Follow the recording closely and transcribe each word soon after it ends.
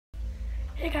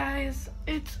Hey guys,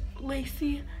 it's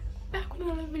Lacey back with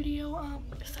another video.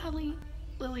 Sadly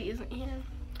Lily isn't here,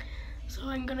 so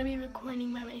I'm gonna be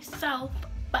recording by myself,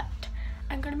 but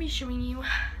I'm gonna be showing you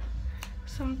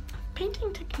some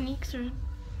painting techniques or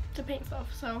to paint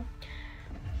stuff. So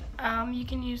you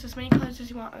can use as many colors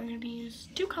as you want. I'm gonna use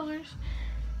 2 colors.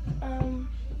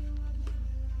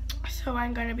 So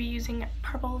I'm gonna be using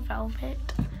Purple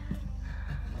Velvet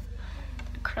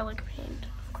acrylic paint,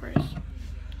 of course,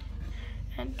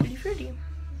 and Tutti Frutti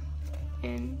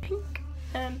in pink,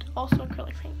 and also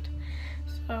acrylic paint.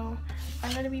 So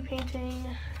I'm going to be painting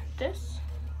this,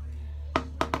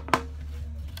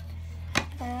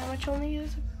 which only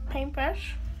uses a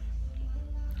paintbrush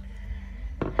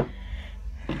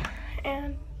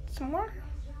and some water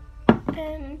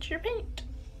and your paint.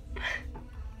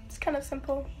 It's kind of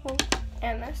simple. We'll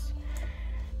end this.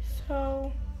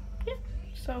 So yeah.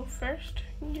 So first,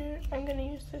 I'm going to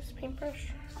use this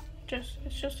paintbrush.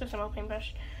 It's just a simple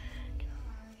paintbrush.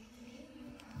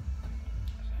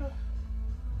 So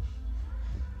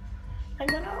I'm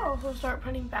gonna also start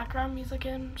putting background music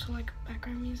in, so like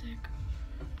background music.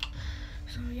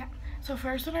 So yeah. So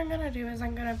first, what I'm gonna do is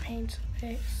I'm gonna paint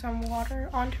some water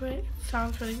onto it. It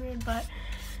sounds really weird, but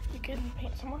you can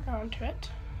paint some water onto it.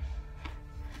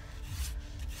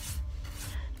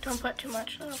 Don't put too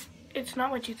much though. It's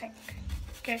not what you think.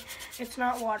 Okay, it's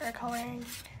not watercoloring,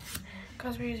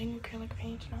 because we're using acrylic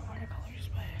paint, not watercolors,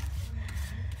 but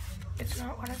it's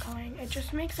not watercoloring. It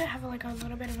just makes it have like a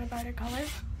little bit of a brighter color.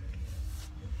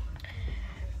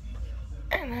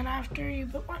 And then after you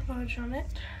put one smudge on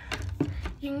it,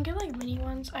 you can get like mini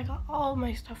ones. I got all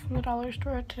my stuff from the dollar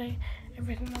store today.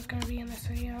 Everything that's gonna be in this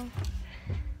video.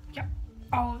 Yep,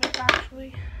 all of it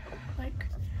actually. Like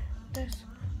this.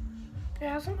 It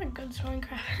has some like good smelling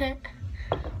crap in it.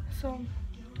 So,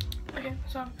 okay,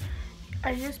 so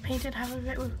I just painted half of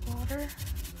it with water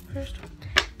first,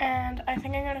 and I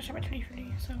think I'm gonna start with Tutti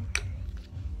Frutti. So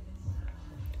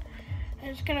I'm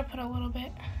just gonna put a little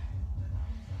bit.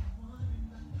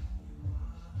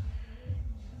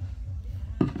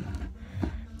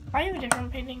 I have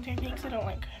different painting techniques. I don't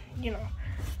like, you know.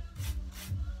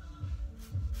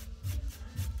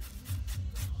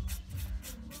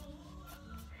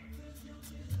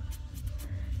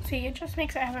 See, it just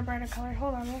makes it have a brighter color.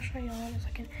 Hold on, I'll show you all in a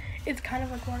second. It's kind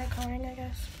of like watercoloring, I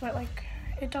guess, but like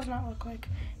it does not look like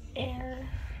air.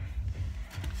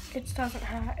 It's not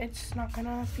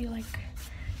gonna be like,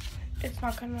 it's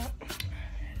not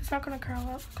gonna curl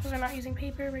up because we're not using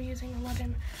paper, we're using a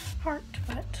wooden heart.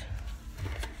 But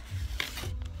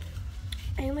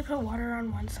I only put water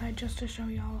on one side just to show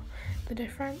y'all the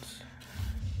difference.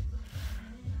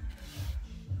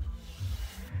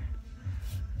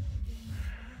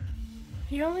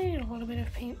 You only need a little bit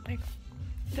of paint, like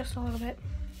just a little bit.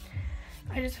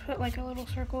 I just put like a little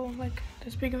circle, like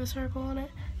this big of a circle on it,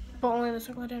 but only the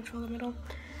circle. I didn't fill the middle.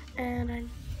 And I'm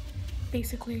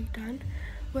basically done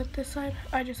with this side.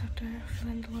 I just have to fill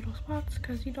in the little spots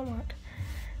because you don't want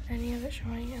any of it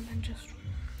showing, and then just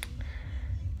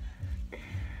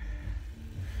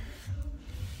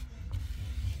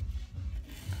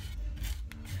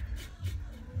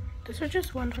this was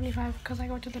just $1.25 because I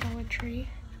went to the Dollar Tree.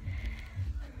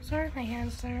 Sorry if my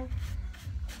hands there.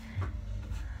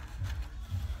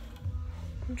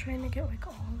 I'm trying to get like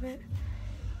all of it.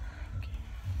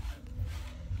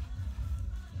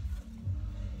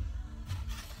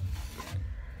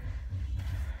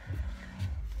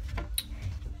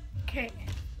 Okay.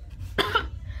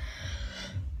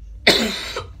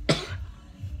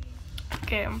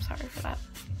 Okay, I'm sorry for that.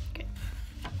 Okay.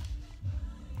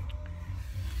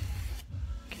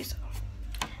 Okay, so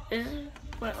this is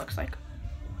what it looks like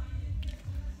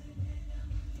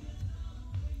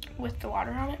with the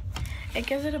water on it. It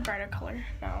gives it a brighter color.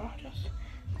 Now just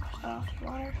wash that off the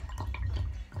water.